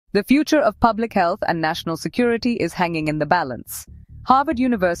The future of public health and national security is hanging in the balance. Harvard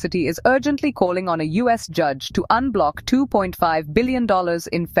University is urgently calling on a U.S. judge to unblock $2.5 billion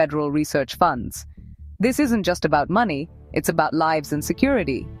in federal research funds. This isn't just about money, it's about lives and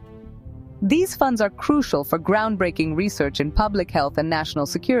security. These funds are crucial for groundbreaking research in public health and national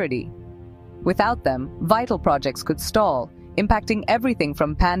security. Without them, vital projects could stall, impacting everything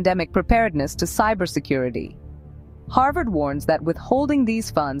from pandemic preparedness to cybersecurity. Harvard warns that withholding these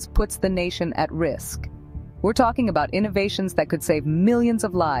funds puts the nation at risk. We're talking about innovations that could save millions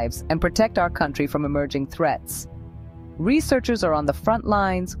of lives and protect our country from emerging threats. Researchers are on the front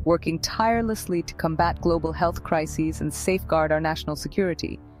lines, working tirelessly to combat global health crises and safeguard our national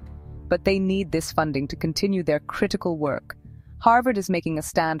security. But they need this funding to continue their critical work. Harvard is making a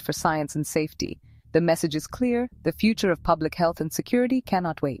stand for science and safety. The message is clear: the future of public health and security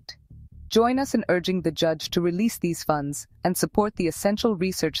cannot wait. Join us in urging the judge to release these funds and support the essential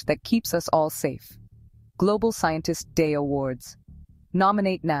research that keeps us all safe. Global Scientist Day Awards.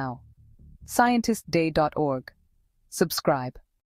 Nominate now. scientistday.org. Subscribe.